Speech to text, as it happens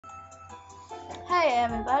Hey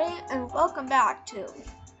everybody, and welcome back to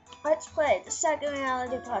Let's Play the Second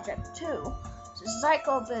Reality Project 2, the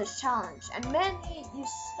Zycloboo challenge. And Mandy, you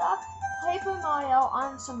stuck Paper Mario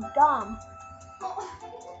on some gum.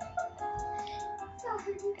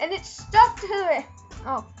 And it's stuck to it.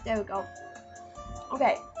 Oh, there we go.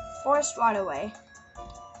 Okay, forest waterway.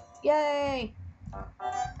 Yay!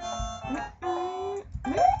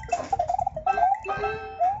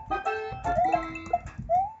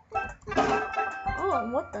 Oh,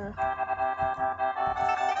 what the?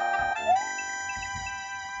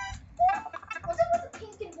 What's up with the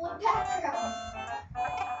pink and blue background?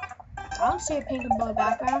 I don't see a pink and blue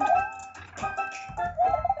background.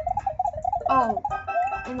 Oh,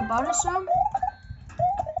 in the bonus room?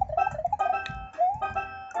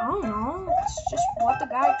 I don't know. It's just what the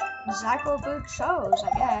guy Zycloboo chose,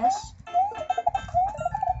 I guess.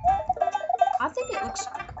 I think it looks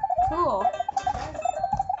cool.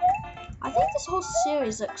 I think this whole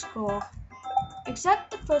series looks cool.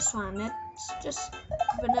 Except the first one. It's just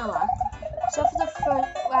vanilla. Except for the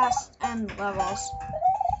last end levels.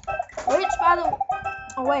 Which, by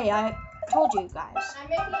the way, I told you guys. I'm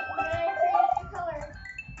gonna create a new color.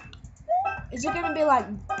 Is it gonna be like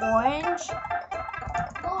orange?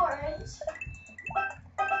 Orange.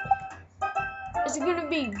 Is it gonna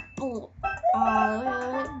be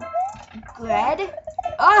red?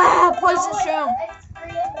 Ah, poison shroom. It's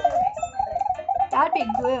green and blue mixed together. That'd be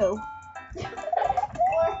glue.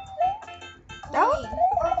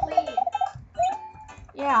 Or bleed.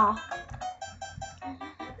 Yeah.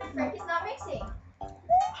 Frank is not mixing. I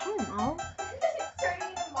don't know. It's turning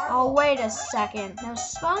into marble. Oh, wait a second. There's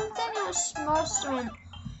something I was supposed to.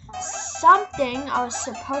 Something I was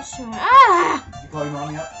supposed to. Ah! Did you call your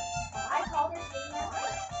mommy up? I called her saying that.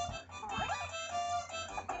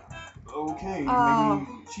 Okay, maybe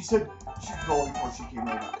she said she'd call before she came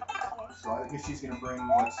over. So I guess she's gonna bring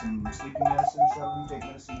some sleeping medicine or something. Take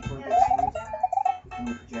medicine before you go to sleep. And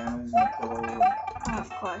your pajamas and a pillow and Of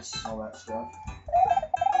course. all that stuff.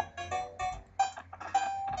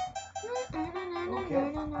 Okay.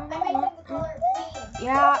 I'm making the color green.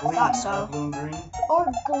 Yeah, I Blue, thought so. blue and green. Or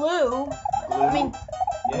glue. Glue. I mean,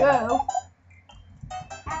 yeah. glue.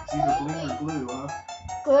 It's either blue or glue, huh?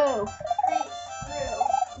 Glue.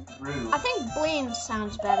 Blue. I think bling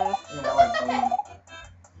sounds better. Yeah, I like blue.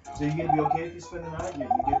 So you gonna be okay if you spend the night? You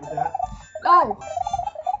good with that? Oh,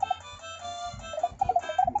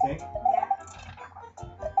 You think? Yeah.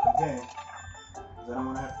 Okay. 'Cause I don't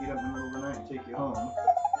want to have to get up in the middle of the night and take you home. No,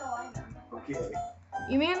 I know. Okay.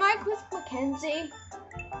 you mean like with Mackenzie?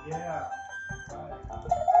 Yeah.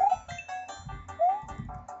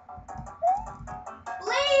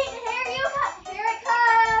 Bleed! Here it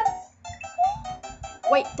comes!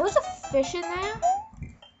 Wait, there's a fish in there?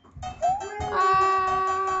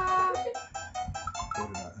 What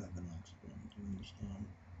did I have an accident? Do you understand?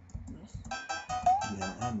 You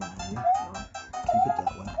haven't had one, have you? No. Keep it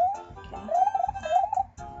that way. Okay.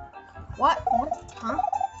 What? Huh?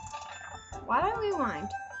 Why did I rewind?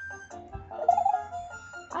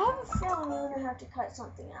 I have a feeling we're gonna have to cut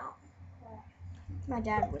something out. My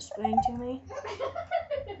dad whispering to me.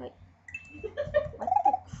 What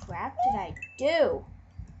the crap did I do?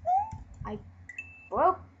 I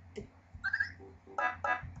broke the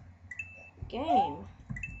game.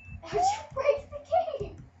 How'd you break the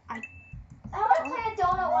game? I want to play a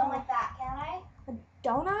donut one like that, can I? A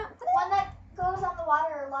donut? One that goes on the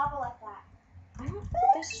water or lava like that. I don't.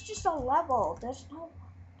 This is just a level. There's no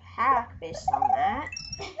hack based on that.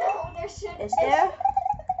 There should Is there?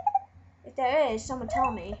 If there is, someone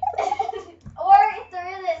tell me. Or if there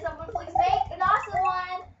isn't, someone please make an awesome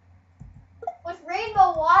one with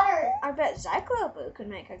rainbow water. I bet Zycloboo could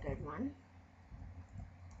make a good one.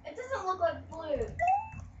 It doesn't look like blue.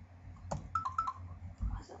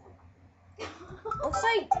 Looks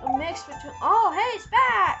like a mix between. Oh, hey, it's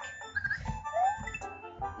back!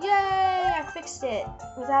 Yay! I fixed it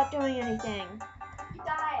without doing anything. You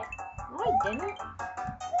died. No, I didn't.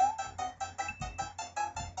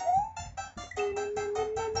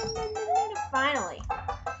 Finally.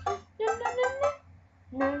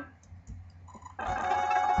 No.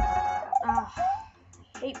 Ah,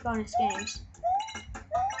 I hate bonus games.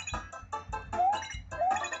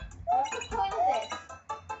 What's the point of this?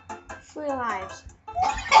 3 lives.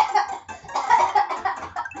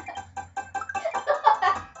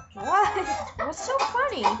 What? What's so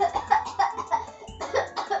funny?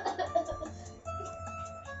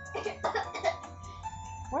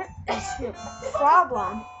 What is your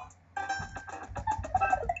problem?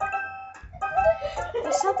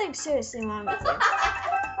 There's something seriously wrong with you.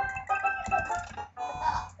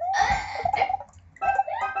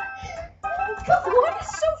 What is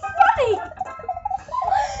so funny?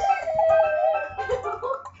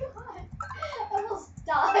 Oh god. I almost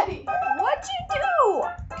died. What'd you do?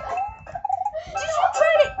 Did you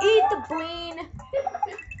try to eat the bleen?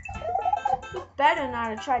 You better not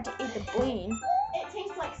have tried to eat the bleen. It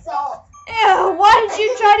tastes like salt. Ew, why did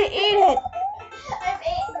you try to eat it? I've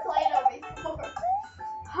eaten Play-Doh before.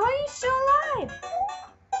 How are you still alive?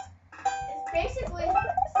 It's basically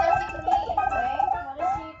stuff you can eat anyway. What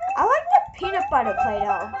is he? I like the peanut butter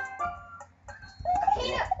Play-Doh.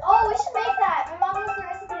 Peanut. Oh, we should make that. My mom knows the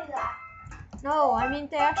recipe of that. No, I mean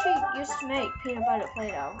they actually used to make peanut butter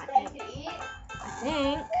Play-Doh, I That you think. could eat. I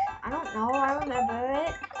think. I don't know, I remember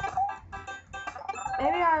it.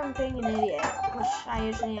 Maybe I'm being an idiot, which I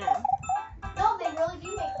usually am. No, they really do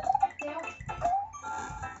make. They don't.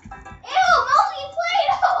 Ew, moldy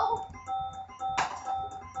Play-Doh.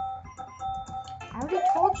 I already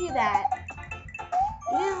told you that.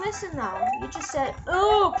 You didn't listen though. You just said,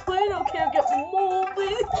 oh, Play-Doh can't get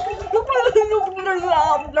moldy. That's true.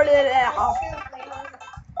 Play-Doh.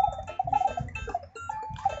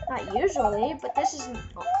 Not usually, but this is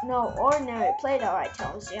no ordinary Play-Doh, I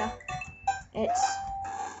tells you. It's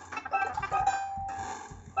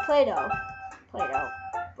Play-Doh. Play-Doh.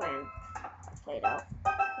 Brand of Play-Doh.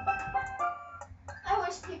 I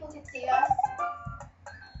wish people could see us.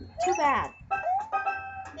 Too bad.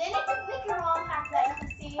 They need to make a ROM hack that you can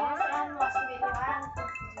see us and watch the video and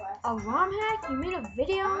listen to us. A ROM hack? You made a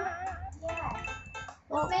video? Yeah.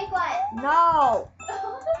 Well, Let's make one. no.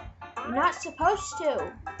 You're not supposed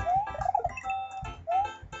to.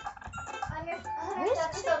 On your next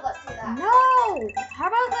episode, let's do that. No. How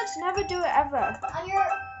about let's never do it ever? On your,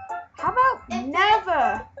 How about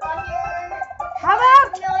never? on your. How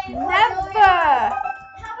about million, never?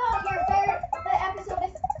 How about the episode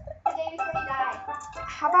is the day before you die?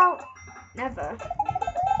 How about never? Okay,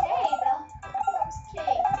 Bill. I'm just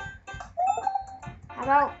kidding. How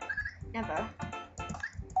about never?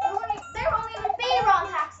 There won't even be ROM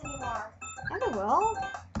hacks anymore. Never will.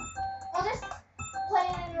 We'll just play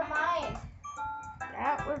it in your mind.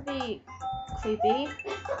 That would be creepy,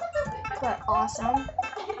 but awesome.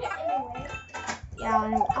 Anyway. Yeah,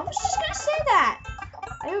 I was just gonna say that.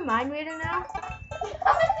 Are you a mind reader now?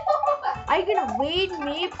 Are you gonna read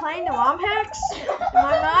me playing the ROM hacks in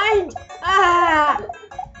my mind?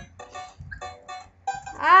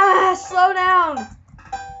 Slow down.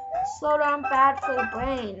 Slow down, bad for the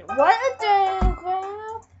brain. What the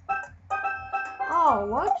crap? Oh,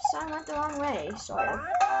 whoops, I went the wrong way, sort of.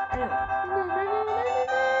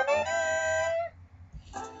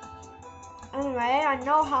 Anyway, I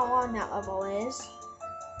know how long that level is.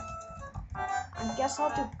 I guess I'll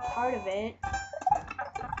do part of it.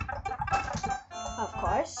 Of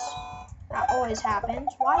course. That always happens.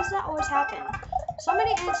 Why does that always happen?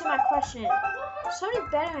 Somebody answer my question. Somebody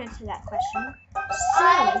better answer that question.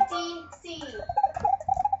 IDC.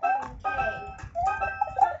 Okay.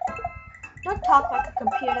 Don't talk like a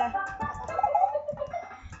computer.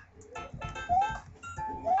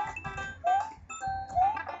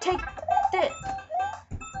 Take this.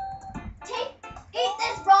 Eat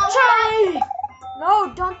this ROM Charlie!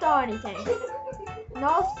 No, don't throw anything.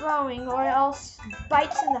 No throwing or else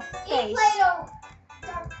bites in the hack. Eat face. Play-Doh.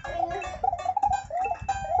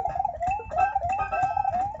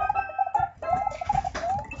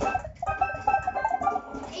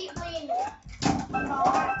 Eat lean.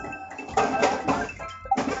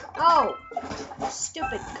 Oh,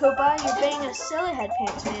 stupid Koopa, you're being a silly head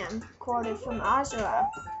pants man. Quoted from Azura.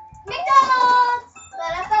 McDonald's.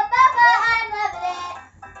 Ba-da-ba-ba-ba, I'm loving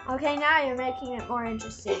it. Okay, now you're making it more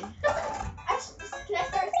interesting. Can I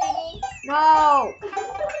start singing? No!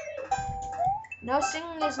 No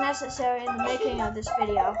singing is necessary in the making of this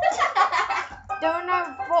video. There were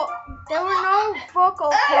no vocal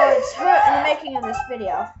cords hurt in the making of this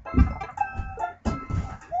video.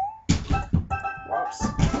 Whoops.